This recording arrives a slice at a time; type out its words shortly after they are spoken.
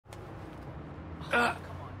I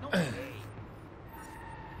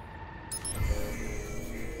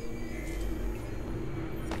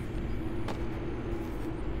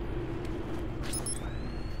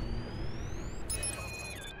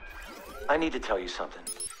need to tell you something.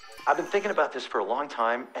 I've been thinking about this for a long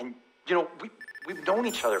time, and, you know, we've known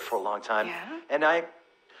each other for a long time. Yeah? And I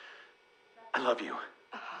love you.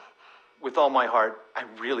 With all my heart, I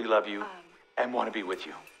really love you and want to be with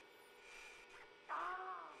you.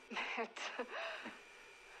 Matt,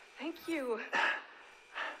 thank you.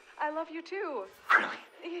 I love you too.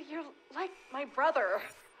 Really? You're like my brother.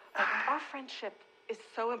 Our friendship is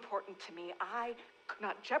so important to me. I could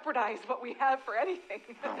not jeopardize what we have for anything.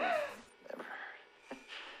 Oh, never.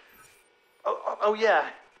 Oh, yeah,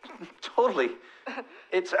 totally.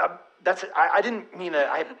 It's, I didn't mean,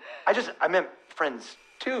 I meant friends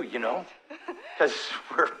too, you know? Because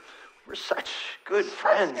we're such good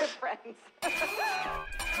friends. Such good friends.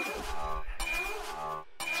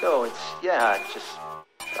 So it's, yeah, just thought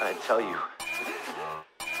I'd tell you.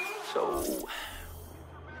 So,